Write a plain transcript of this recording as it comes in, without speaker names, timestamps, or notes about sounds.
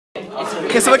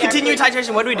Okay, so we're continuing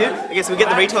titration. What do? I guess we get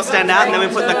the retort stand out, and then we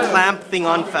put the clamp thing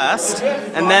on first,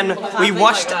 and then we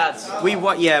washed. We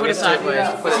put it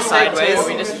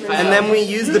sideways, and then we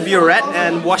use the burette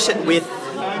and wash it with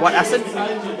what acid?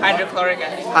 Hydrochloric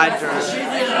acid.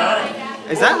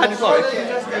 Is that hydrochloric?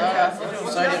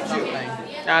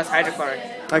 No, it's hydrochloric.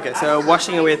 Okay, so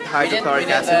washing it with hydrochloric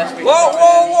acid. Whoa,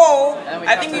 whoa, whoa!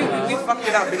 I think we fucked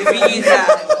it up because we used that.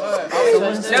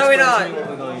 No, we're not.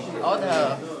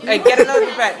 Hey, get another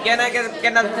pipette. Get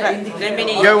another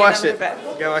pipette. Go wash it.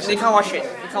 Go wash You it. can't wash it.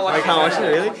 I can't wash it,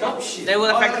 really? They will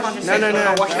affect the concentration. No. You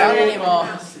can't wash it out anymore.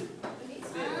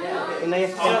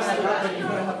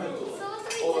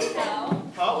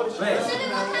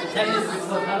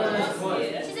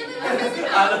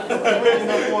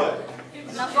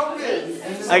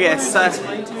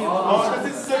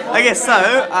 Okay, so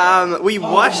we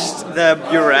washed the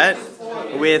burette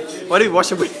with, what do we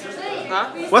wash it with? Huh?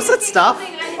 What's that stuff?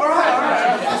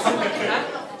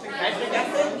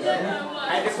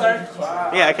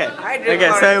 Yeah, okay.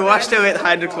 Okay, so we washed it with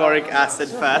hydrochloric acid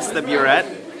first, the burette.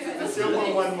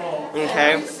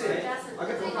 Okay.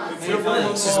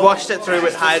 Just washed it through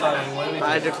with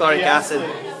hydrochloric acid.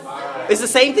 It's the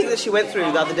same thing that she went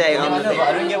through the other day on the thing.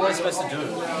 I don't get what it's supposed to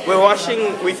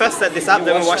do. We first set this up,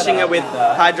 then we're washing it with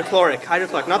hydrochloric,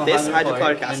 not this,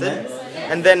 hydrochloric acid.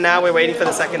 And then now we're waiting for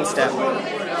the second step.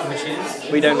 Which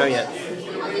is? We don't know yet.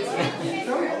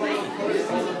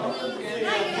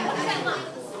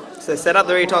 So set up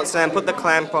the retort stand, put the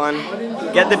clamp on,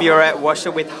 get the burette, wash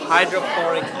it with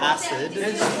hydrochloric acid.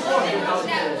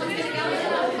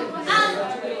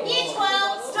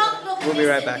 We'll be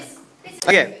right back.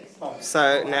 Okay,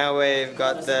 so now we've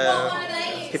got the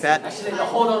pipette. So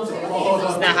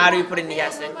now how do we put in the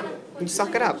acid? You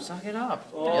suck it up. Suck it up.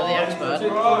 You're the expert.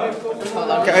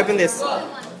 Okay, open this.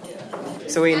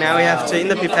 So now we have to, in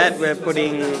the pipette, we're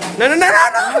putting... No!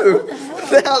 What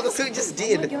the hell, that's what we just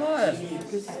did.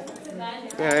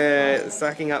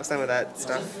 Sucking up some of that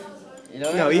stuff.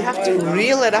 No, you have to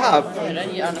reel it up.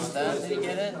 Don't you understand? Did you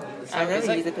get it? I've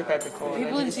never used the pipette before.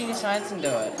 People in senior science can do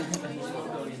it.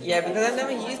 Yeah, because I've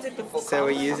never used it before. So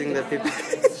we're using the pipette.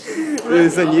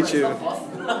 It's on YouTube.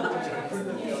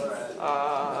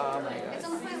 Oh my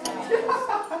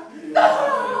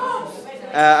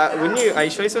god. Are you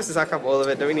sure you're supposed to suck up all of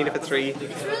it? Don't we need it for 3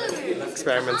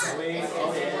 experiments?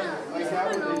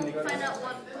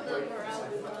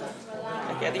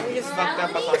 Okay, I think we just fucked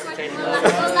up our concentration.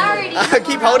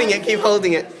 Keep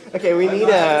holding it. Okay, we need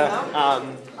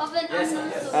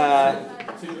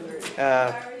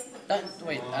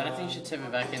Wait, I don't think you should tip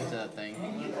it back into that thing.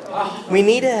 we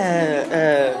need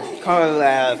a coral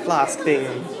flask thing.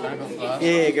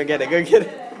 Yeah, go get it.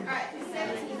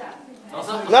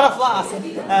 Not a flask.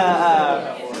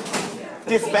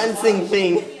 Dispensing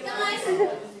thing. Guys,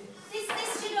 this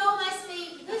should almost be,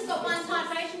 who's got one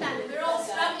titration done? We're all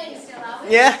struggling still, are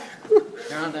we? Yeah.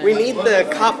 We need the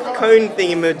cup cone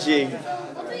thingamajig.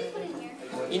 What do we put in here?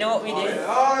 You know what we did?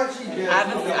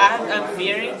 I'm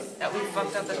fearing that we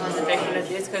fucked up the concentration of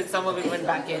this because some of it went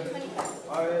back in.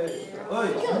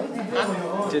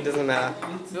 It doesn't matter.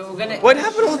 So we're gonna... What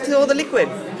happened to all the liquid?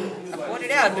 I poured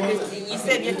it out because you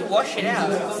said you had to wash it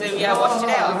out. So yeah, I washed it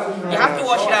out. You have to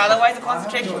wash it out, otherwise the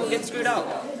concentration will get screwed up.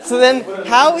 So then,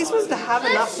 how are we supposed to have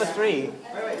enough for 3?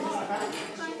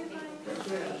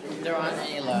 There aren't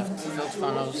any left. Filter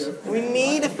funnels. We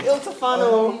need a filter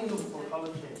funnel.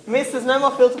 Miss, there's no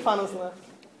more filter funnels left.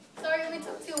 Sorry, we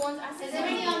took 2, one's acid. Is there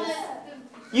any on the...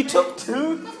 You took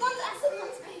 2? Because one's acid,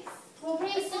 one's base. We'll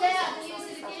rinse it out and use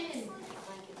it again.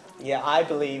 Yeah, I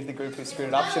believe the group who screwed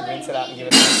it up should rinse it out and give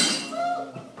it back.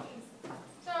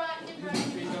 It's alright,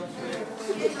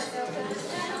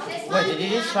 Wait, did you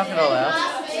just suck it all out? I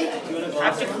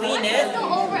have to clean it.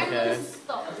 Okay.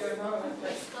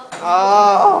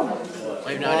 Oh.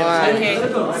 We've no idea. Okay,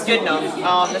 it's good now.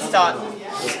 Let's start.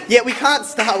 Yeah, we can't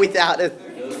start without a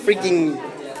freaking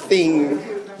thing.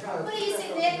 What do you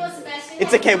think there was, Sebastian?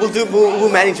 It's okay, we'll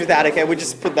manage without, okay? We'll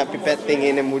just put that pipette thing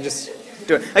in and we'll just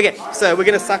do it. Okay, so we're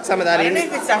gonna suck some of that I don't in. know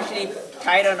if it's actually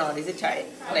tight or not. Is it tight?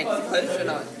 Like closed or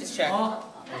not? Just check.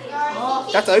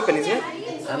 That's open, isn't it?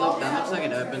 That looks like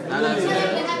it opened.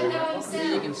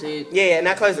 You can see it. Yeah,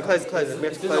 now close it. We have to close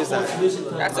that.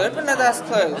 That's open or that's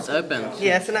closed? It's open.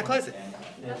 Yeah, so now close it.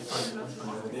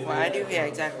 Why do? Yeah,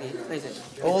 exactly. Close it.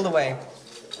 All the way.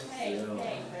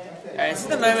 Alright, this is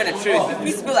the moment of truth. If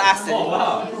we spill acid,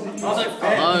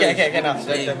 Okay, enough.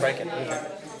 Don't break it.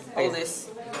 Okay. hold this.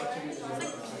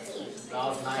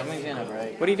 Something's gonna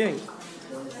break. What are you doing?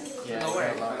 Yeah. Lower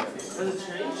it.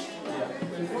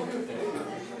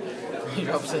 He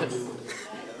drops it.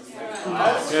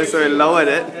 Yeah, so we lowered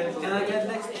it.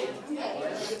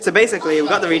 So basically, we've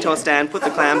got the retort stand, put the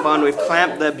clamp on, we've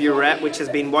clamped the burette, which has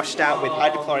been washed out with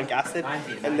hydrochloric acid,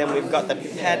 and then we've got the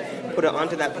pipette, put it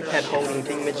onto that pipette holding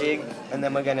thingamajig, and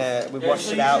then we've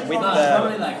washed it out with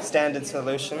the standard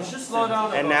solution,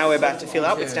 and now we're about to fill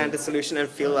up with standard solution and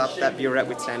fill up that burette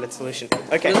with standard solution.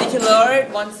 Okay. We need to lower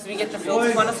it once we get the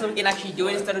filter funnel so we can actually do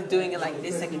it instead of doing it like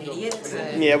this like an idiot. So.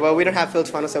 Yeah, well, we don't have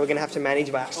filter funnel, so we're going to have to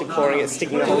manage by actually pouring it,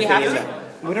 sticking the whole thing in there.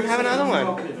 We don't have another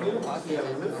one.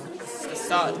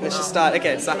 Let's just start.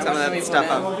 Okay, suck some of that stuff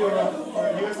up.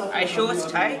 Are you sure it's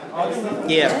tight?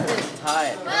 Yeah. It's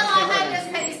tight. Well, I hope this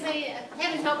makes me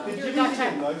haven't helped me do a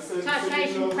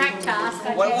titration crack task.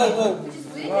 Whoa.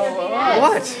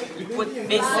 What? You put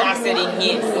this acid in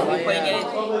here, so we're putting it in.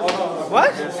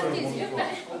 What?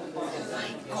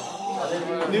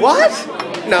 What?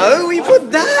 No, we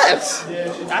put that.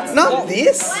 That's not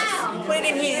this. Put it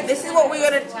in here. This is what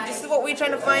we're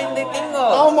trying to find the thing of.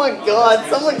 Oh my god,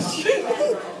 someone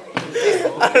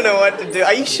I don't know what to do.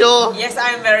 Are you sure? Yes, I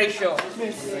am very sure.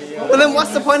 Well then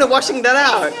what's the point of washing that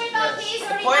out?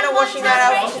 The point of washing that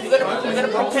out is we're gonna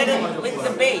prepare it with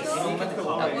the base.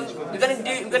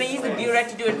 We're gonna use the burette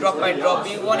to do it drop by drop.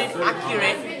 We want it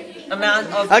accurate amount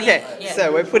of Okay,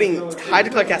 so we're putting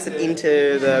hydrochloric acid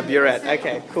into the burette.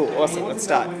 Okay, cool, awesome, let's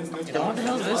start. What the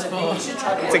hell is this for?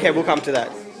 It's okay, we'll come to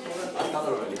that.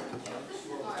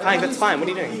 Hi, that's fine, what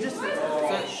are you doing?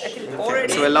 Okay,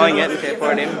 so we're lowering it, okay,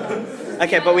 pour it in.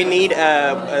 Okay, but we need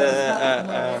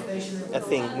a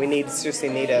thing. We seriously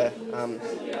need a Can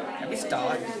we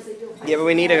start? yeah, but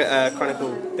we need a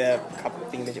chronicle, the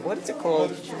cup thing. What is it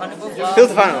called? Filter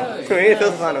Filter funnel. We need a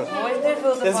filter funnel.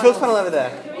 There's a filter funnel over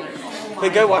there. Okay,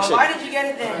 go wash it. Why did you get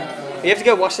it then? You have to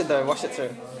go wash it though. Wash it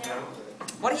through.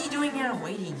 What are you doing here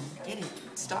waiting? Get it.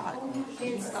 Start.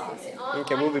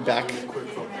 Okay, we'll be back.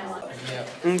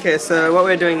 Okay, so what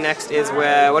we're doing next is what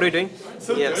are we doing?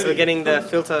 Yeah, so we're getting the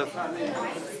filter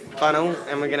funnel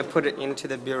and we're going to put it into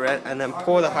the burette and then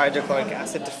pour the hydrochloric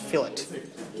acid to fill it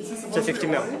to 50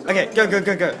 ml. Okay, go. Go,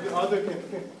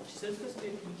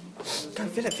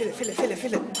 fill it.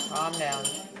 Calm down.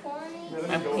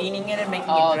 I'm cleaning it and making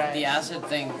it Oh, dry. the acid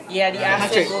thing. Yeah, the acid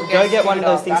Patrick, will go get one of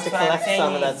those screwed things up. to That's what I'm collect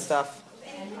some of saying. that stuff.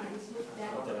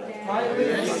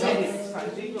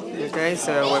 Okay,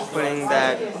 so we're putting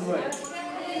that.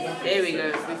 There we go.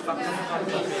 We fucked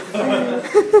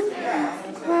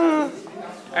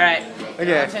Alright. Okay.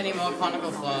 Don't any more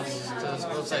conical flasks, because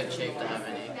it's also cheap to have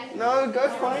any. No, go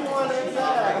find one over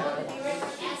there.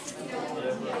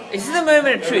 This is the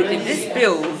moment of truth. If this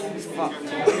spills, it's fucked.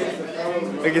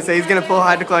 Okay, so he's gonna pour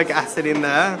hydrochloric acid in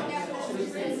there.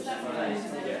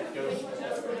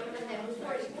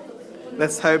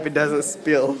 Let's hope it doesn't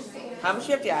spill. How much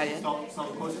do you have to add in?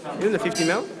 Isn't it 50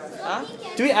 ml? Huh?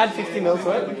 Do we add 50 ml to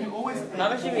it? How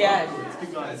much do we add?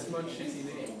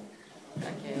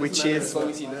 Which is as long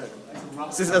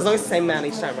as it's the same amount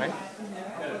each time, right?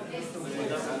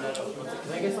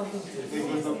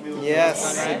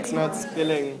 Yes, it's not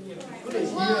spilling. Is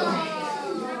it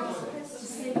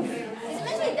meant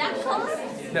to be that colour?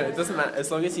 No, it doesn't matter, as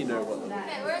long as you know what.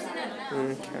 Okay, where is it at now?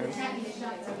 Okay.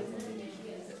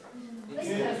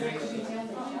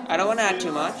 I don't want to add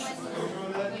too much.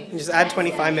 Just add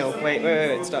 25 ml.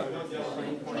 Wait, stop.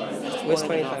 Where's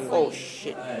 25 ml? Oh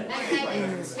shit. Okay,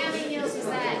 how many meals was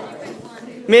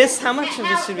that? Miss, how much of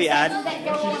this should we add?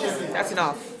 That's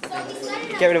enough.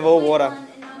 Get rid of all water.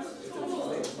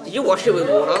 Did you wash it with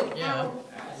water? Yeah.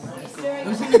 It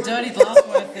was in the dirty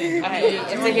glassware thing.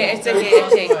 It's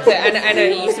okay. I know,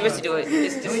 you're supposed to do it.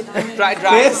 Just dry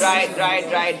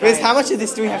it. Miss, how much of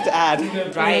this do we have to add?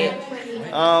 Dry it.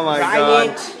 Oh my Dry god.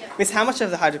 it. Miss, how much of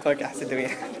the hydrochloric acid do we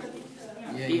add?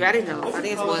 You've added enough. I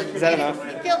think it's one. Is that enough?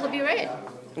 Fill the burette.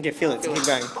 Okay, fill it. Keep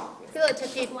going. Fill it to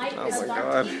 50. Oh my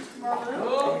god.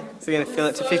 So we're going to fill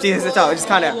it to 50. Here's the top. Just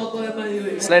kind of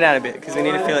slow down a bit because we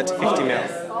need to fill it to 50 ml.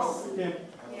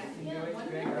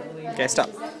 Okay, stop.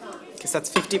 Because that's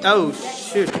 50. Oh,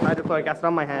 shoot. Hydrochloric acid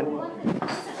on my hand.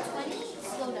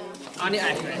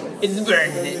 It's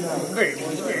burning.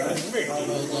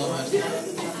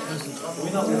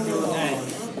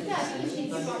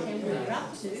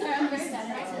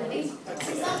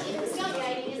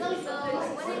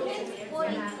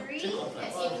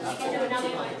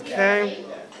 Okay.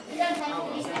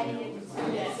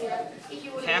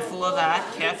 Careful of that.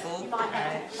 Careful.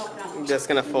 I'm just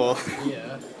going to fall.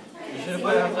 Yeah. You should have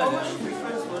put it upside down.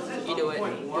 You do it. Do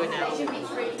it now.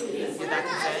 Get back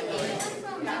inside.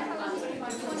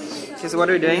 Okay, so what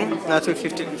are we doing? Now to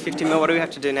 50 ml. What do we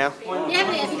have to do now?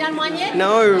 Have you done one yet?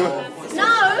 No.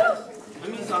 No!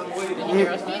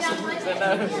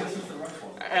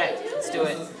 Alright, let's do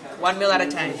it. 1 ml at a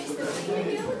time.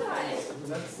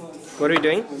 What are we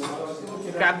doing?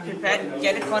 Grab pipette,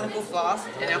 get a conical flask,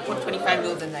 and I'll put 25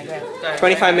 mils in there. Go.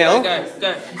 25 mil? Go. So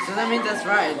that means that's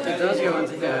right. It does go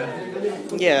into there.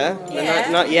 Yeah, Yeah.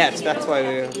 Not yet. That's why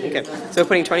we're okay. So we're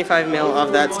putting 25 mil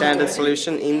of that standard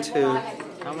solution into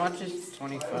How much is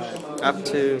 25? up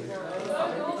to.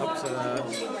 Up to that.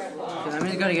 Because that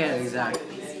means you gotta get it exact.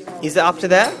 Is it up to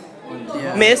there?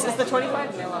 Yeah. Miss, is the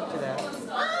 25 mil up to there?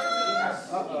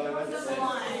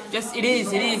 Just it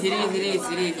is.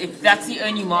 If that's the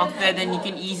only mark there, then you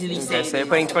can easily say. Okay, so you're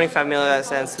putting 25 mil of that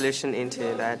standard solution into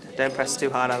that. Don't press too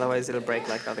hard, otherwise it'll break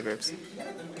like other groups.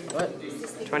 What?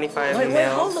 25 Wait, mil.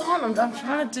 hold on. I'm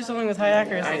trying to do something with high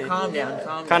accuracy. Alright, calm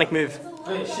down. Conic move.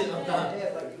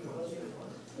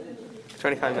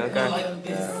 25 mil, go.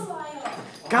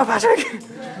 Go, Patrick!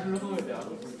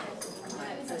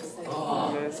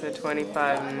 Okay, so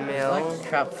 25 mil. Like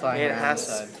crap flying It around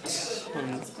has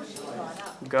inside.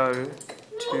 to go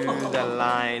to the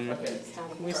line.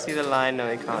 Can we see the line? No,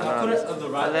 we can't.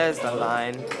 Oh, there's the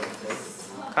line.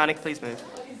 Conic, please move.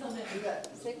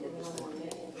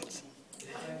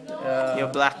 Your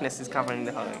blackness is covering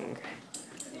the whole thing.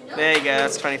 There you go,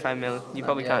 that's 25 mil. You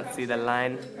probably can't see the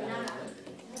line.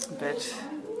 But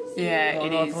Yeah,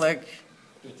 it is. Click.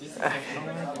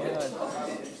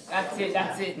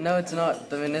 That's it. No, it's not.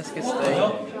 The meniscus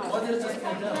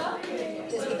thing.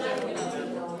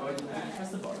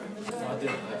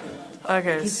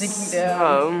 okay, sinking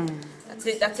so That's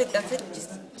it.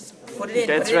 Just put it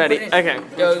in. it's ready. Okay,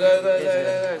 Go.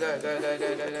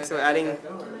 so we're adding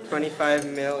 25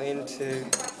 mil into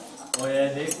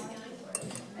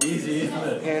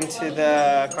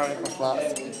the conical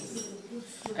flask.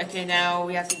 Okay, now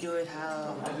we have to do it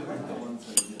how.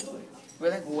 We're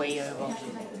like way over.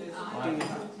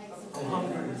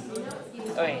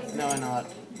 Oh wait. No, we're not.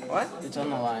 What? It's on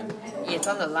the line. Yeah, it's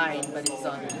on the line, but it's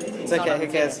on. It's okay, who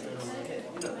cares?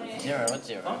 0. What's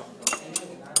 0?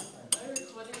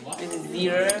 There's a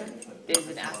 0. There's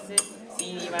an acid.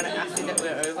 See the amount of acid that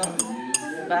we're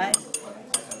over by.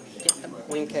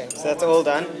 Okay, so that's all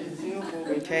done.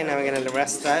 Okay, now we're gonna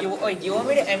rest that. Wait, do you want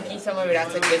me to empty somewhere with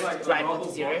acid just right on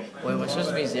to 0? Wait, we're supposed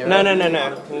to be 0? No.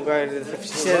 We'll go to the 50.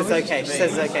 She says it's okay. She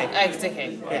says it's okay. It's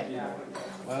okay. Yeah.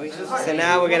 Why are we supposed So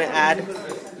now we're gonna add.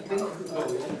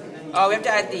 Oh, we have to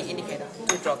add the indicator.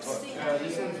 2 drops.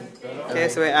 Okay,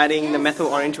 so we're adding the methyl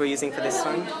orange we're using for this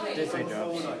one. to do 3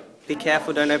 drops? Be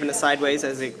careful, don't open it sideways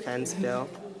as it can spill.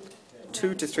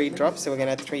 2 to 3 drops, so we're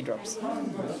gonna add 3 drops.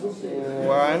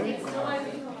 1.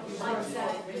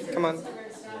 Come on.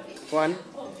 1.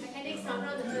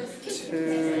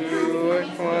 2.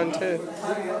 Come on, 2.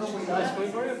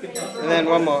 And then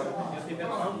 1 more.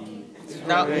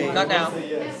 No, not now.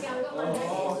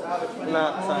 No,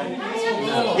 sorry.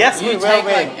 Yes, we You will take,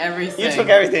 win. like, everything. You took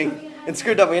everything. It's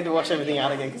screwed up. We had to wash everything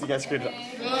out again because you guys screwed it up.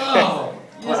 Okay.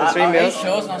 So 3 Are you mils.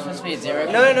 sure it's not supposed to be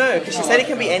 0? No, because she said it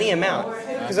can be any amount.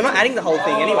 Because we're not adding the whole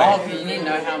thing Oh, anyway. okay, you need to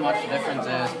know how much the difference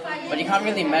is. But you can't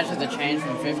really measure the change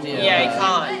from 50 to... Yeah, you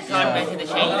can't measure the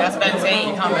change. That's what I'm saying.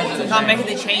 You can't measure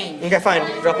the change. Okay, fine.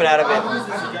 Drop it out a bit.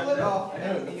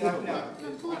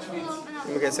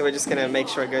 Okay, so we're just gonna make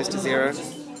sure it goes to 0.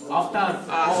 How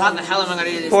the hell am I gonna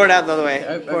do this? Pour it out the other way.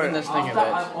 Pour Open it. this thing a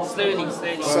bit.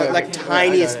 Slowly. So, like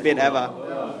tiniest bit ever.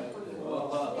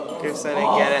 Okay, so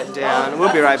to get it down.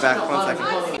 We'll be right back. 1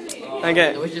 second.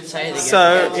 Okay. We should say it again.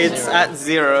 So it's at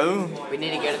 0. We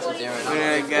need to get it to 0.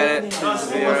 We're gonna get it to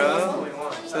 0.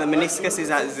 So the meniscus is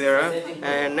at 0,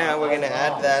 and now we're gonna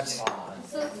add that.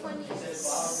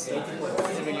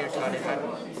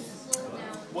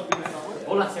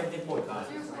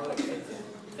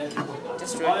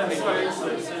 Just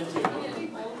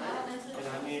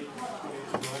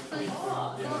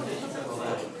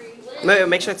No,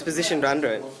 make sure it's positioned under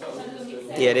it.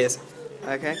 Yeah, it is.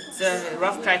 Okay. So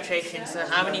rough titration. So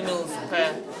how many mils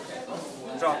per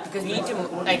drop? Because we need to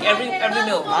like every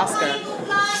mil. Ask her.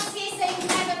 Last year, so you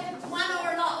can have one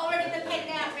or a lot already prepared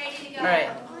out, ready to go. All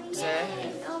right. So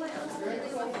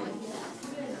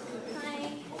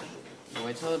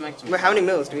Wait till it makes... Well, how many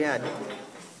mils do we add?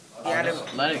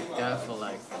 Just let it go for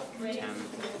like 10.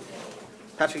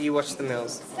 Patrick, you watch the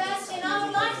mils. Sebastian, I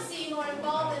would like to see you more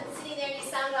involved than sitting there in your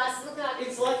sunglasses looking like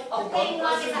it's like a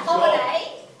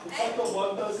holiday. It's like a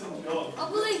one-person job. Oh,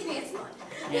 believe me, it's not.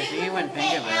 Yeah, so you went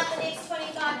pink a Out bit. the next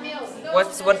 25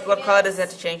 mils. what color does that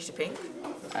to change to pink?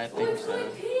 I think so.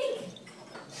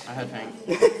 I heard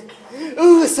pink.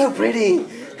 Ooh, it's so pretty.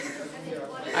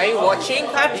 Are you watching,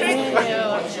 Patrick?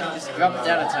 Just drop it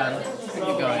down a ton.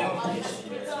 Keep going.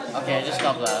 Okay, just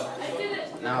stop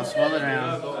that. Now swirl it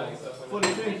around.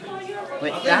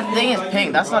 Wait, that thing is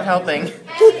pink. That's not helping.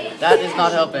 That is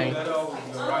not helping.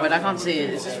 Wait, I can't see it.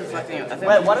 It's just reflecting it. I think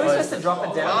Wait, what are we supposed to drop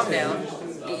it down? Calm down.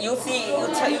 You'll see. You'll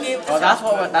be able to Oh, that's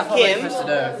what we're Kim? supposed to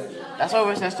do. That's what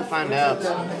we're supposed to find out.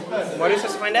 What are we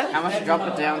supposed to find out? How much to drop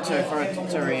it down to for it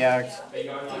to react.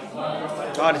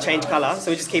 Oh, to change color.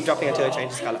 So we just keep dropping it until it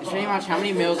changes color. It's pretty much how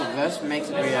many mils of this makes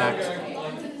it react.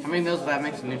 How many mils of that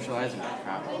makes it neutralize it?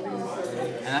 Crap.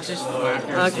 And that's just for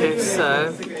accuracy. Okay,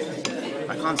 so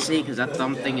I can't see because that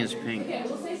dumb thing is pink.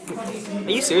 are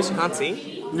you serious? You can't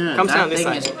see? No, Come that down this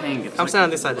thing side. is pink. It's Come like stand on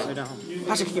this side upside then. down.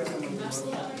 Patrick, keep.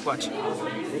 Watch.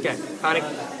 Okay, panic.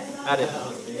 Add it.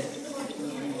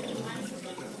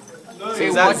 So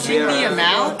you're watching the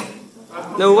amount.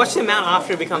 No, watch the amount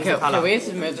after it becomes the Okay, color. we have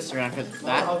to move this around because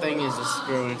that thing is just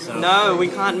screwing itself. No, we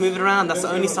can't move it around. That's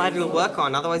the only side it'll work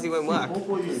on. Otherwise, it won't work.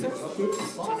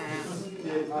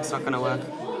 It's not gonna work.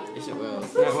 Yes, it will.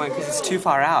 No, it won't because it's too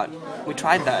far out. We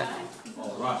tried that.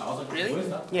 Really?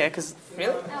 Yeah, because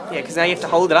Really? now you have to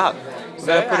hold it up. We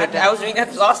gotta put it I down. was doing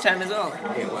that last time as well.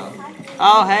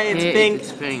 Oh, hey, it's Yeah, pink.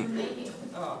 It's pink.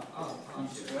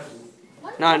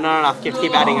 No, not enough. You have to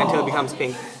keep adding until it becomes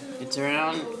pink. It's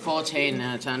around 14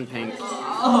 and it turned pink.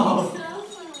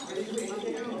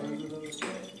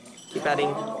 Keep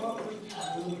adding.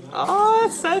 Oh,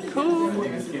 so cool.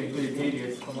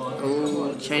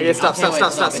 Ooh, change. Okay, stop. It's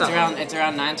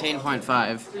around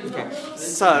 19.5.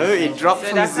 So it dropped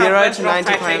from that's 0 our to drop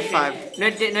 90.5. titration.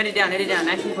 Note it down,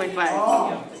 19.5.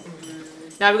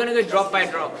 Now we're gonna go drop by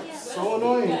drop. So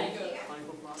annoying.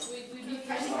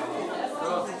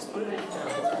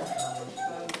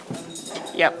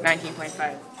 Yep,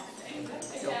 19.5.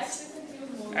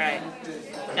 Alright.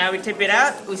 Now we tip it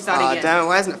out, we start Oh, again. damn it.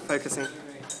 Why isn't it focusing?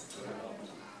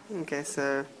 Okay,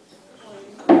 so.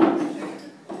 We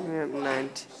have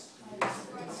 90.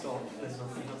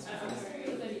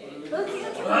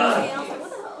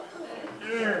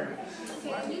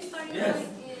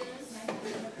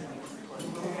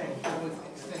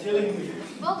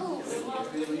 Bubbles.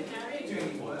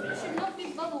 Should not be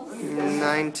bubbles.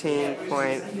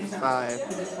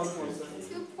 19.5.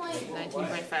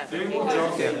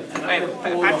 19.5. Alright,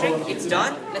 Patrick, it's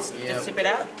done. Let's tip it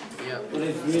out. Yep.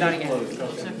 Start again.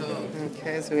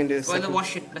 Okay, so we can do this. Go and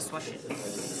wash it. Let's wash it.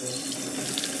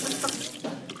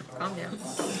 Calm down.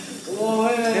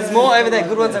 There's more over there.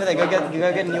 Good ones over there. Go get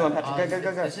a new one, Patrick. Go. Go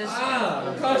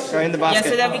in the Yeah, basket.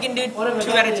 so that we can do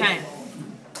 2 at a time.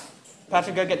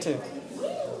 Patrick, go get 2. Yeah,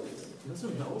 this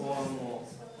is the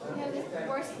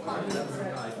worst part.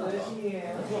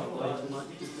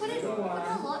 Just put it a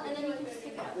lot and then you can just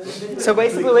pick it up. So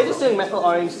basically, we're just doing methyl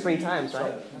orange 3 times,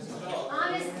 right?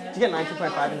 Honest. Did you get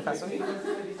 19.5 in the first one?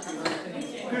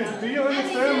 Do your own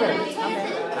experiment. I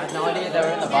had no idea they were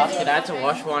in the basket. I had to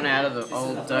wash one out of the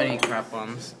old dirty crap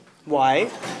ones. Why?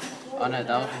 Oh no,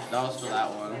 that was for that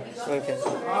one. Okay.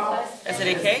 Is it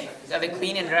okay? Are they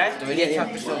clean and dry? Do we need to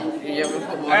put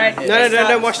Alright. No,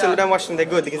 don't wash them. Don't wash them. They're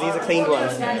good because these are cleaned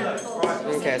ones.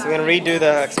 Okay, so we're gonna redo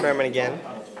the experiment again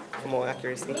for more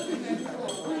accuracy. Oh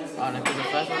no, because the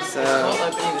first one. So-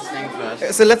 Stop opening this thing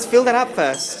first. So let's fill that up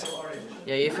first.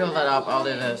 Yeah, you fill that up. I'll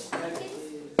do this.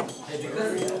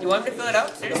 You want me to fill it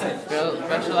out? Seriously?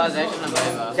 Specialization of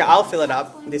labor. Yeah, I'll fill it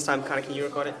up this time. Kind of, can you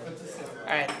record it?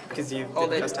 Alright. Because you Hold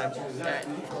did it. the first time. Alright,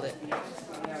 hold it.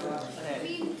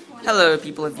 Hello,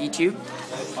 people of YouTube.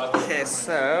 Okay,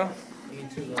 so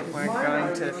we're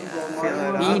going to fill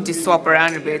it We up. need to swap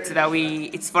around a bit so that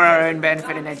it's for our own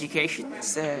benefit and education.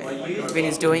 So, Vin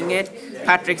is doing it.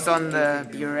 Patrick's on the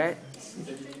burette,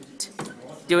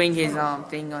 doing his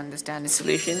thing on the standard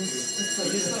solutions.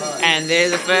 And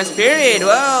there's the first period.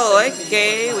 Well,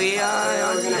 okay, we are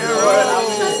on a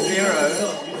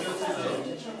roll.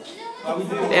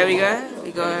 There we go.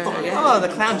 We go again. Oh, the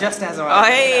clown just has Oh,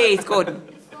 arrived. hey, it's good.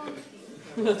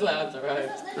 The clouds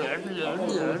arrived.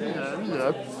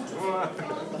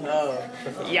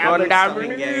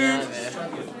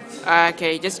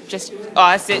 Okay, just.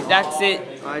 Oh, that's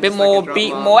it. Bit more,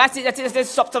 beat more. That's it.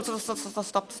 Stop.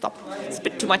 It's a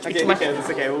bit too much. Okay, it's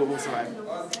okay. We'll survive.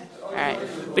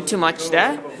 Alright, bit too much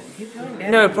there.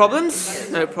 No problems.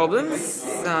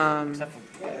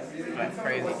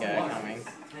 Crazy guy coming.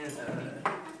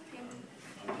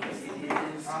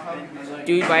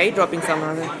 Dude, why are you dropping some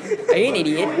of it? Are you an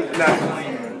idiot? No.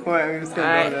 Wait, we're just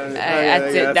Alright, gonna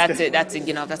that's it. That's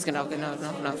enough. That's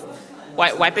enough.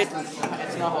 Wipe it.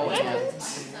 It's not holding it.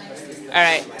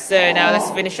 Alright, so now let's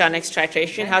finish our next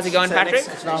titration. How's it going, Patrick?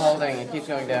 It's not holding. It keeps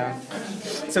going down.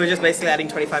 So we're just basically adding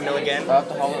 25 mil again. I have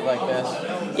to hold it like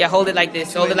this. Yeah, hold it like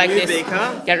this. Hold it like New this.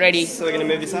 beaker. Get ready. So we're gonna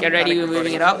move this up. Get ready. We're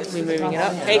moving it up.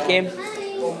 Hey, Kim.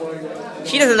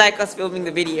 She doesn't like us filming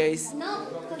the videos. No.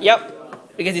 Yep.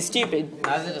 because he's stupid.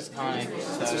 Neither does Connie.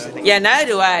 So. Yeah,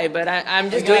 neither do I, but I'm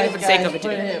just doing it for the sake of it Put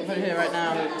today. it here right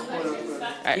now.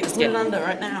 Alright, let's Put get. it under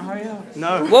right now. Hurry up.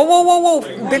 No. Whoa, whoa, whoa, whoa!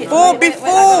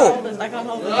 Before! I can't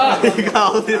hold it. You can't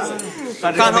hold this.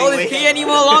 Can't hold his pee any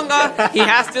more longer. He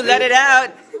has to let it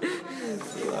out.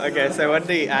 Okay, so what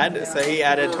did he add? So he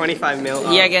added 25 mil.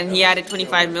 He added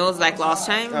 25 mils like last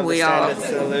time. Of the standard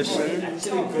solution.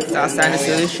 It's our standard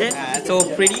solution. It's all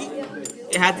pretty.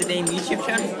 It has the name YouTube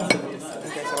channel.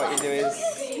 Okay, so what you do is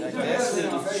like this.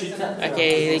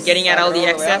 Okay, getting out all the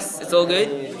excess. It's all good.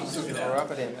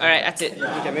 Rub it in. Alright, that's it.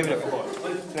 Okay, move it up.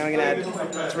 Now we're gonna add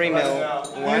 3 mil.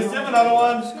 1, Another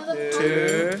one.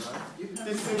 2,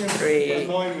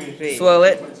 Annoying me. 3. Swirl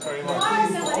it.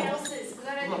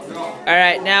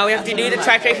 Alright, now we have to do the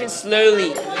titration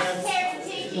slowly.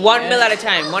 1 mil at a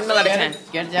time. 1 mil at a time.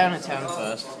 Get it down to 10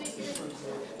 first.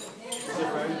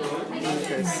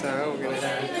 Okay, so we're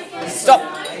gonna. Stop.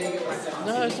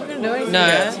 No, it's not gonna do anything.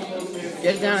 No.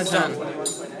 Get it down to 10.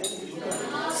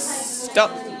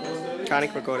 Stop.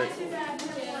 Can't record it.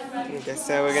 Okay,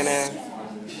 so we're gonna.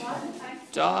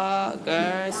 Stop.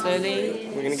 Go slowly.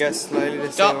 We're gonna go slowly to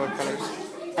see Stop. what colors.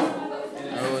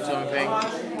 Oh, it's on pink.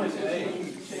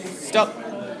 Stop.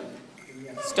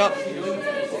 Stop.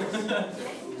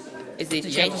 Is it You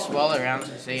have change? to swirl it around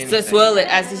to see anything. So swirl it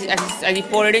as you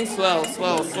pour it in. Swirl,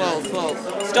 swirl, swirl, swirl.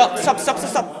 Stop, stop, stop, stop,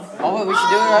 stop. Oh, wait, we should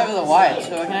do it over the white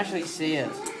so I can actually see it.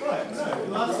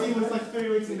 Last scene was like 3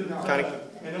 weeks into the Kind of.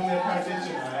 and then we had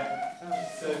transition, right?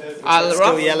 So there's I'll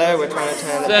Still rock. yellow. We're trying to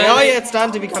turn it. So- Oh yeah, it's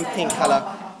starting to become pink color.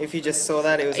 If you just saw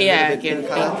that, it was a Yeah, little bit okay, pink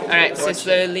pink. color. Alright, so Watch it.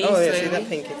 slowly, Oh yeah, see slowly. that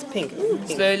pink? It's pink. Ooh, pink.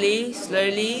 Slowly,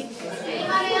 slowly.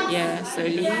 Yeah,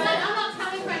 slowly.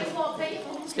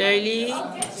 Slowly.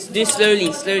 Do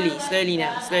slowly, slowly, slowly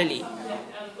now. Slowly.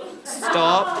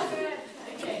 Stop.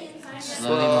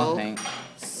 Slowly more Swirl. pink.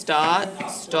 Start.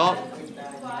 Stop.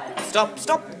 Stop,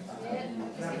 stop.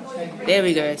 There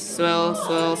we go. Swirl,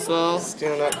 swirl, swirl.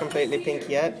 Still not completely pink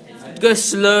yet. Go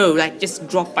slow, like just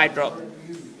drop by drop.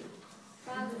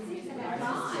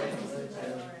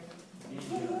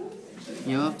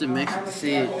 You'll have to mix it to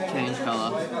see it change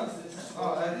color.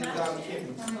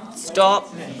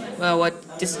 Stop. Well,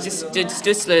 what? Just do it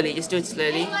slowly. Just do it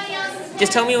slowly.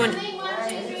 Just tell me when.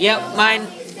 Yep, mine.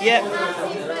 Yep.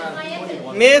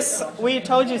 Miss, we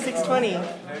told you 620.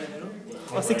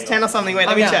 Or 610 or something. Wait,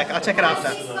 let me yeah. check. I'll check it after.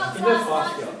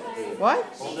 What?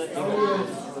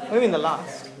 What do you mean the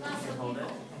last?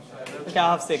 Okay,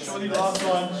 I'll have 6. last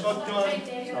one. Shotgun.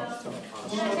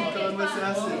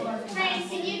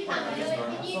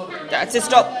 That's it.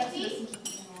 Stop.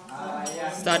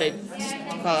 Started.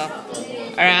 Color.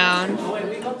 Around.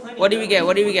 What do we get?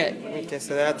 What do we get? Okay,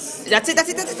 so that's That's it. That's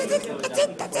it. That's it. That's it. That's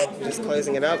it. That's it. just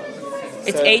closing it up.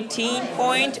 It's So-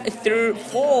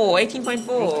 18.4. 18.4.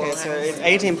 Okay, so it's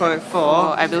 18.4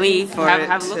 Oh, I believe. for Have it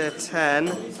a look. to turn.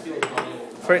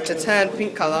 For it to turn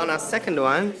pink color on our second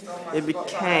one, it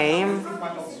became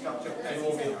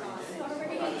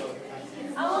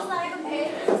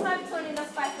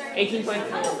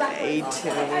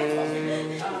 18.4.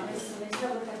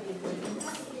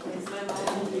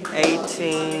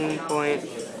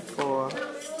 18.4.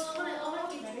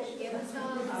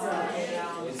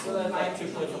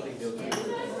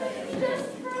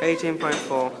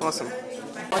 18.4. Awesome.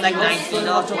 Like 19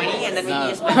 or 20, and then we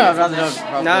just. I'd rather do it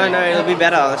properly. No, it'll be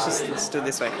better. Let's do it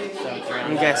this way.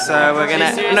 Okay, so we're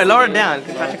gonna no lower it down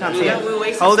because Patrick can't see We're it.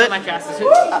 wasting Hold so it. much acid.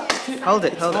 Hold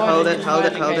it. Hold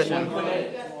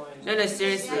it. No,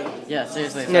 seriously. Yeah,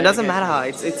 seriously. No, it doesn't matter.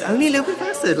 It's only a little bit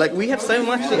faster. Like we have so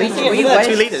much. We can We get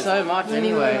 2 waste liters. so much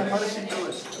anyway.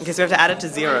 Okay, so we have to add it to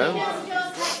 0.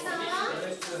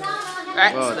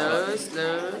 Alright, Whoa,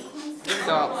 slow.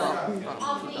 Go.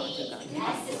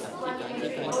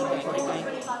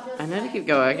 I know to keep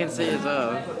going. I can see as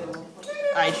well.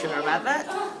 Are you sure about that?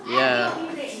 Yeah.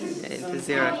 To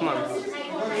 0. Come on.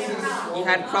 You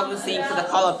had problems seeing for the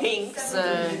color pink, so.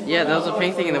 Yeah, there was a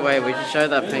pink thing in the way. We should show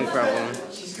that pink problem.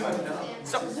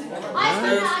 Stop.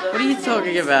 What are you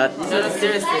talking about? You No, said-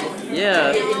 seriously.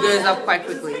 Yeah. It goes up quite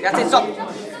quickly. That's it, stop.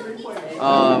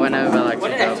 Oh, I went over like.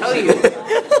 What did I tell you?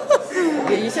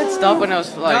 Yeah, you said stop when I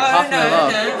was like half an hour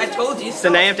off. I told you. So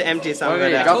now you have to empty some of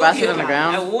it It out. got Told bastard you. on the I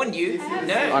ground. warned you.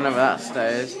 No. On that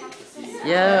stage.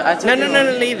 Yeah, I took No,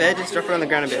 it. leave it. Just drop it on the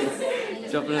ground a bit.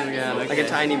 Drop it on the ground. Like Okay. a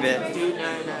tiny bit. Could you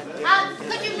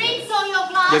refill your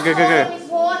glass? Go. with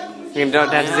water? You can drop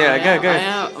down to 0. Go.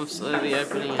 I'm slowly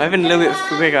opening it. Open a little bit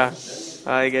quicker.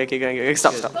 Oh, you go, keep going.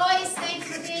 Stop. Boys, thanks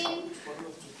for being.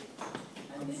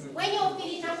 When you're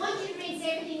finished, I want you to rinse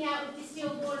everything out with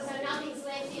distilled water so nothing's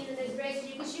left in and there's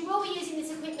residue, because you will be using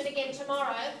this equipment again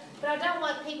tomorrow, but I don't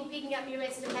want people picking up your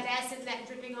resin and had acid and that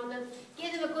dripping on them.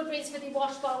 Give them a good rinse with your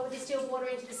wash bowl with distilled water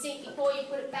into the sink before you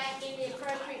put it back in the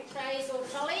appropriate trays or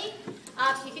trolley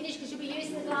after you finish, because you'll be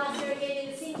using the glass there again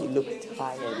in the sink. You look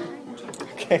tired.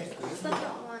 Okay.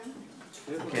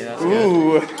 Okay, that's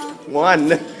Ooh,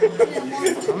 one.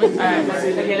 Alright,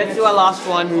 okay, let's do our last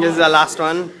one. This is our last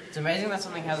one. It's amazing that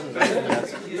something hasn't broken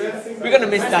yet. We're gonna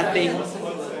miss that thing.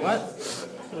 What?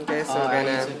 Okay, so Oh, we're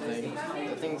gonna.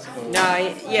 that thing's cool.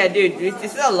 No, yeah, dude,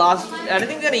 this is our last. I don't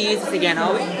think we're gonna use this again,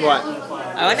 are we? What? I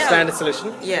wonder. Standard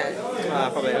solution? Yeah,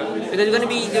 Probably not. because we're gonna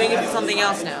be doing it for something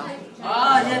else now.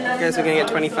 Okay, so we're gonna get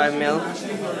 25 mil.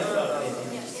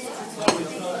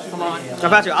 Come on.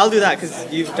 Patrick, I'll do that because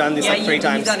you've done this like 3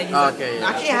 times. You've done it. Oh, okay, yeah.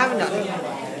 Actually, I haven't done it.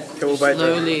 Cool, both.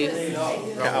 Slowly. Okay,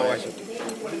 I'll watch it.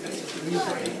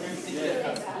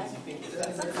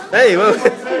 Hey, whoa.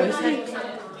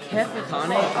 Careful,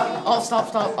 can't it? Oh, stop.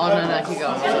 Oh, no, keep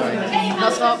going. Sorry. No,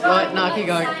 stop. What? No, keep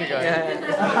going.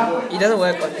 Yeah. It doesn't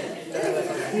work like that.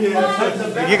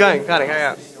 Keep going, got it, carry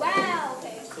out.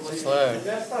 Slow.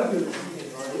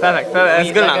 Perfect,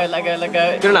 that's good enough. Let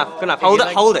go. Good enough.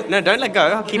 Hold it. No, don't let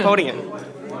go. Keep holding it.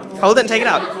 Hold it and take it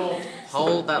out.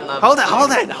 Hold that lever. Hold it. Hold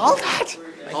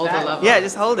the lever. Yeah,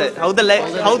 just hold it. Hold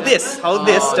this. Hold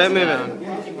this. Don't move it.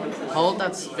 Hold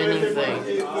that spinning thing.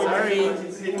 Sorry.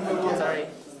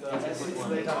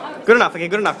 Good enough. Okay,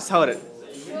 good enough. Just hold it.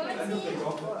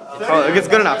 Hold it. It's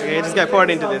good enough. Okay, just go pour it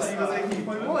into this.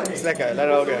 Just let go. Let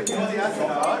it all go.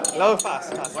 Lower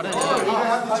fast. What are you doing?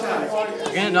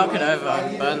 You're gonna knock it over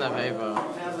and burn the vapor.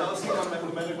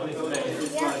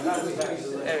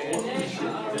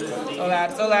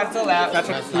 It's all out.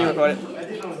 Patrick, can you record it?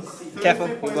 Careful,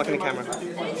 you're blocking the camera.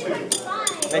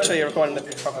 Make sure you're recording the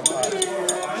proper part.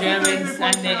 Germans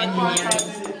and their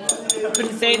engineering.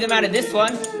 Couldn't save them out of this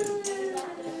one.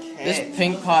 This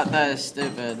pink part there is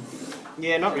stupid.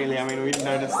 Yeah, not really. I mean, we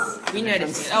noticed. We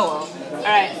noticed it. Oh well.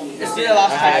 Alright, let's do the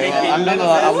last Okay, time. well, I'm doing the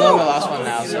last one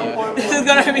now, so. This is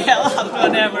gonna be our last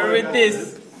one ever with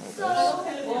this.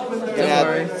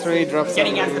 Yeah, 3 drops.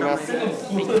 Getting out of the 1,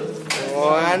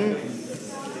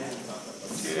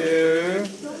 2,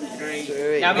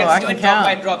 3. Now we're I going to do can it drop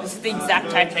by count. drop. This is the exact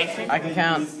titration. I can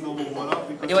count. Do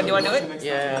you want to do it?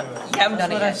 Yeah. You haven't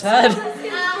done it What I yet. said.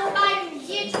 By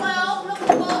year 12, look at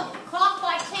the clock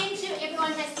by 10 to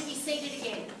everyone has to be seated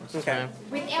again. Okay.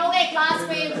 With all their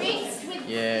glassware rinsed with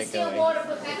Yeah, distilled going. water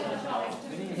put back in the trolley.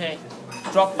 Okay.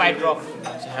 Drop by drop.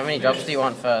 So how many drops do you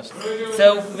want first?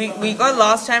 So we got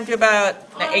last time to about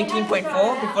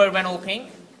 18.4 before it went all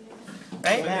pink.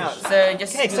 Right? So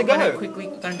just Okay, so we're gonna go. do it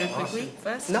quickly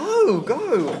first. No,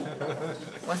 go.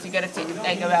 Once you get it to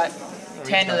like about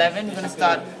 10, 11, we're gonna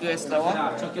start go slower.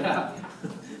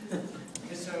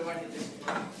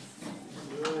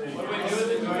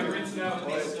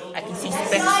 I can see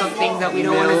specks of things that we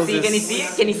don't want to see. Can you see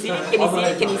it? Can you see it? Can you see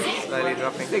it? Can you see it? Slowly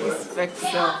dropping. Specks.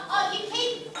 Oh, you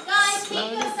keep, guys,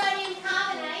 keep your sodium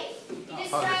carbonate. You just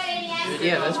throw it in the acid.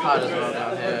 Yeah, this part as well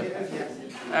down here.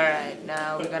 Alright,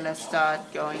 now we're gonna start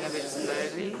going a bit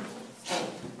slowly.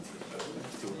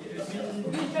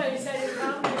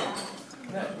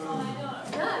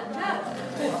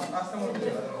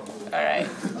 Alright,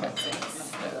 that's it.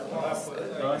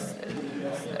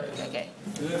 Okay.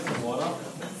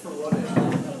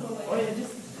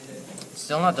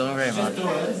 Still not doing very much. Oh,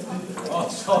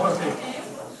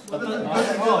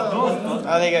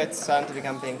 there you go. It's starting to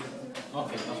become pink.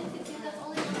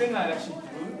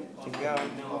 Keep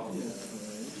going.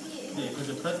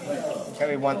 Okay,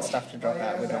 we want stuff to drop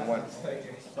out. We don't want.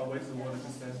 Come on.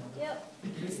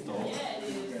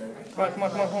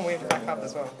 We have to back up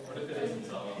as well.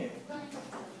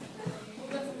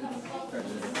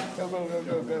 Go.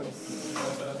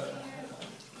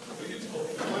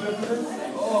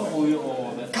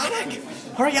 Kanak!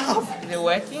 Hurry up! Is it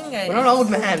working? We're not old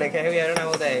man, okay? We don't have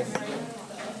all day.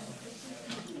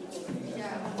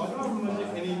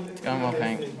 It's going more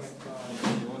pink.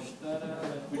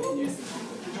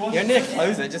 You don't need to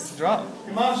close it, just drop.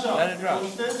 Let it drop.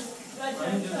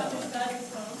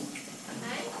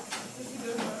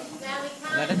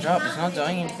 Let it drop, it's not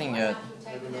doing anything yet.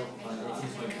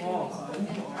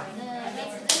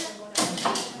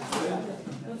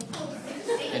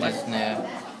 It is now.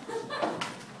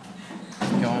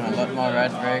 It's going a lot more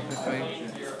red very quickly.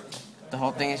 The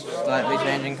whole thing is slightly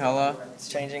changing colour. It's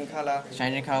changing colour. It's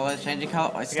changing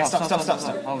colour. Oh, stop.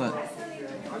 Hold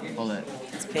it.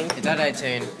 It's pink. It's at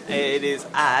 18. It is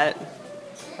at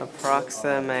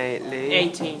approximately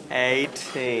 18.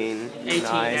 18. 18,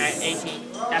 Nice.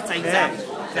 18. That's exact.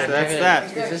 So that's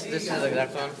that. This is the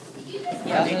exact one.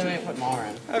 Yeah, I think we put more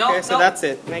in. Okay, so that's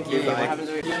it. Thank you. What Bye. happens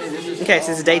if we Okay, so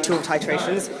this is day 2 of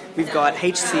titrations. We've got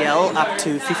HCl up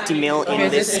to 50 ml in Okay,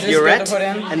 this is this burette, good to put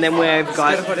in? and then we've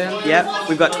got good to put in?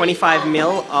 we've got 25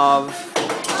 ml of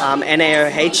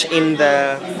NaOH in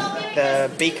the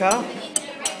beaker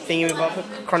thingy we've got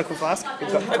chronicle flask.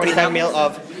 We've got 25 ml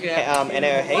of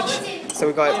NaOH. So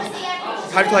we've got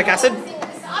hydrochloric acid,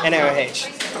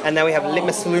 NaOH, and then we have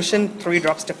litmus solution, 3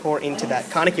 drops to pour into that.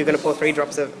 Karnik, you're going to pour 3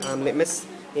 drops of litmus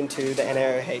into the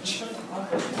NaOH.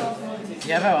 Do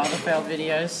you have our other failed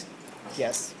videos?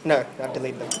 Yes. No, I've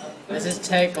deleted them. This is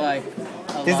take like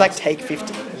This is like take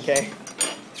 50, okay?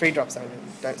 3 drops only.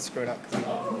 Don't screw it up.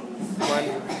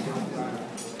 1,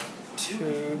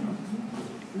 2,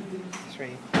 3.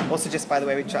 Also, just by the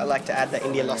way, we'd like to add that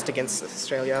India lost against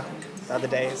Australia the other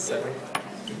day, so...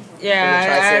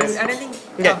 Yeah, I don't think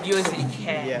Yeah. our viewers really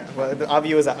care. Yeah, well, our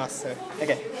viewers are us, so...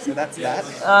 Okay, so that's that.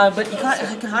 But you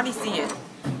can hardly see it.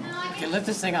 Okay, lift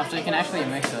this thing up so you can actually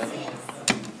mix it.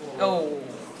 Oh.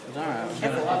 It's alright.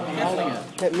 I'm holding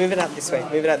it. No, move it out this way,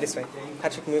 move it out this way.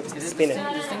 Patrick, move it, spin it.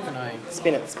 This thing's annoying.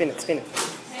 Spin it, spin it, spin it.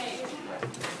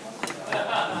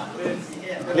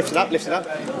 Lift it up, lift it up.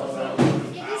 That's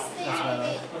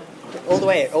better. All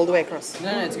the way across.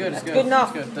 No, it's good. It's good. good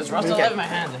enough. It's good. There's rust all Okay. over my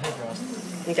hand. The head rust.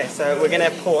 Okay, so we're gonna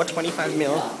pour 25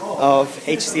 ml of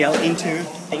HCl into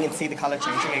thing and see the color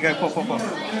change. Okay, go pour.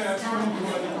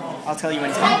 I'll tell you when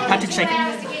it's done. Patrick, shake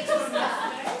it.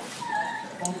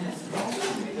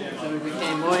 So we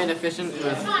became more inefficient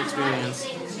with experience.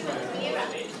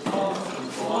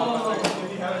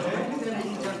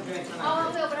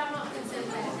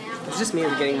 It's just me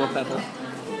getting more purple.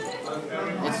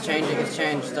 It's changing. It's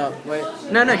changed. Stop. Wait.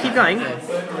 No, keep going.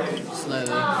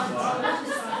 Slowly.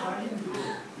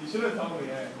 You should have told me,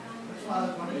 yeah.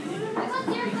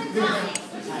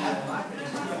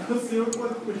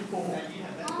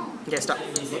 Okay, stop.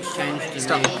 It's changed.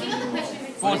 Stop.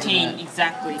 14,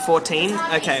 exactly. 14.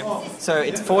 Okay, so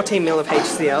it's 14 ml of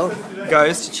HCl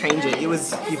goes to change it. It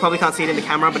was, you probably can't see it in the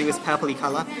camera, but it was purpley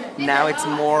color. Now it's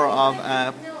more of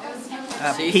a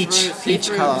peach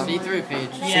color. See-through peach.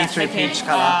 Yeah, See-through okay. peach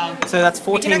color. So that's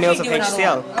 14 ml of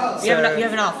HCl. We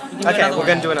have enough. We can do Okay, another we're one.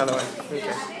 going to do another one.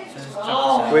 Okay.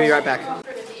 We'll be right back.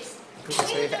 Okay,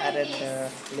 so we've added the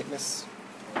litmus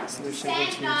solution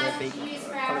into the big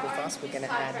conical flask. We're going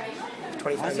to add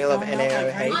 25 ml of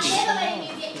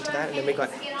NaOH into that, and then we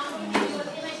got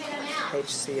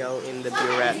HCl in the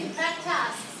burette. We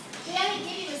only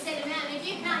give you a set amount, and if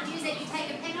you can't use it, you take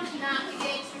a penalty mark with the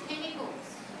extra chemicals.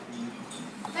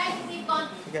 Basically, we've gone,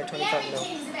 You go the 25 average mil.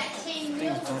 is about 10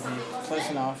 mils or something. Close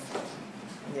enough.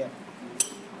 Yeah.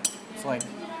 It's like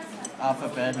up a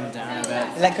bit and down a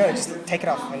bit. Let go, just take it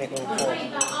off and it will pour. Oh, right,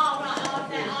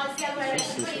 okay. Oh, it's the other way around,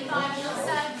 25 mils.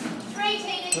 So, 3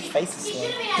 teenagers, Your face is you slow.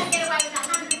 should have been able to get away with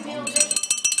 100 mils each.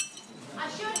 I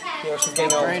should have. Yeah, she's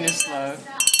getting old. Brain is slow.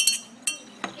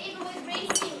 Even with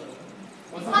rinsing.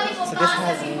 So this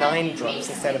has 9 drops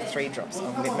instead of 3 drops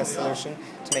of litmus solution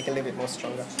to make it a little bit more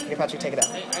stronger. Okay, Patrick, take it out.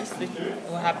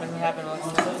 What happened?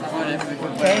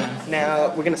 Okay, now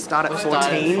we're going to start at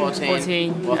 14.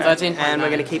 14. Well, 13. And we're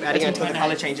going to keep adding it until the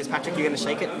color changes. Patrick, you're going to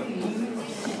shake it.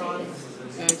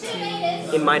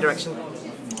 In my direction.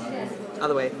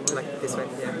 Other way, like this way,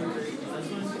 yeah.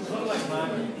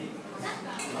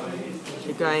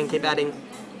 Keep going, keep adding.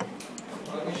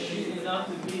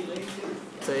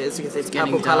 So as you can see, it's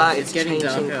getting purple dark. color. It's It's getting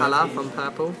changing darker. color from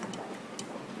purple.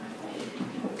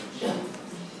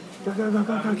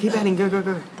 Go, keep adding,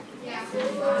 go.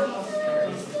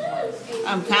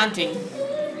 I'm counting.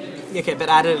 Okay, but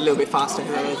add it a little bit faster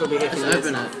because otherwise we'll be here for Just years.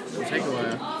 open it. It'll take a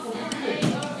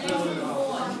while.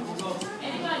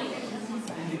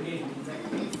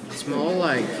 It's more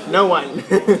like No one.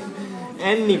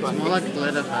 Anybody. more like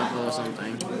glitter purple or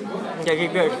something. Okay,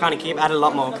 go. Kind of keep. Add a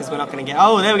lot more because we're not going to get.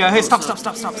 Oh, there we go. Hey, stop.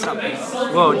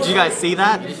 Whoa, did you guys see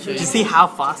that? Did you see how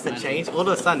fast it changed? All of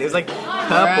a sudden, it was like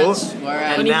purple, We're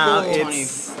at and now 24,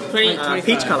 it's 20,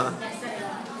 peach color.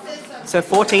 So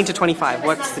 14 to 25.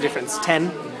 What's the difference?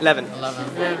 10, 11.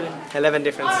 11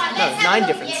 difference. No, 9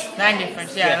 difference. 9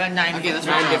 difference. Yeah, 9. Okay, that's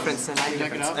 9 right. difference. So 9 Check it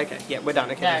difference. out. Okay, yeah, we're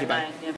done. Okay, Yeah, thank you, bye. 9. Yeah.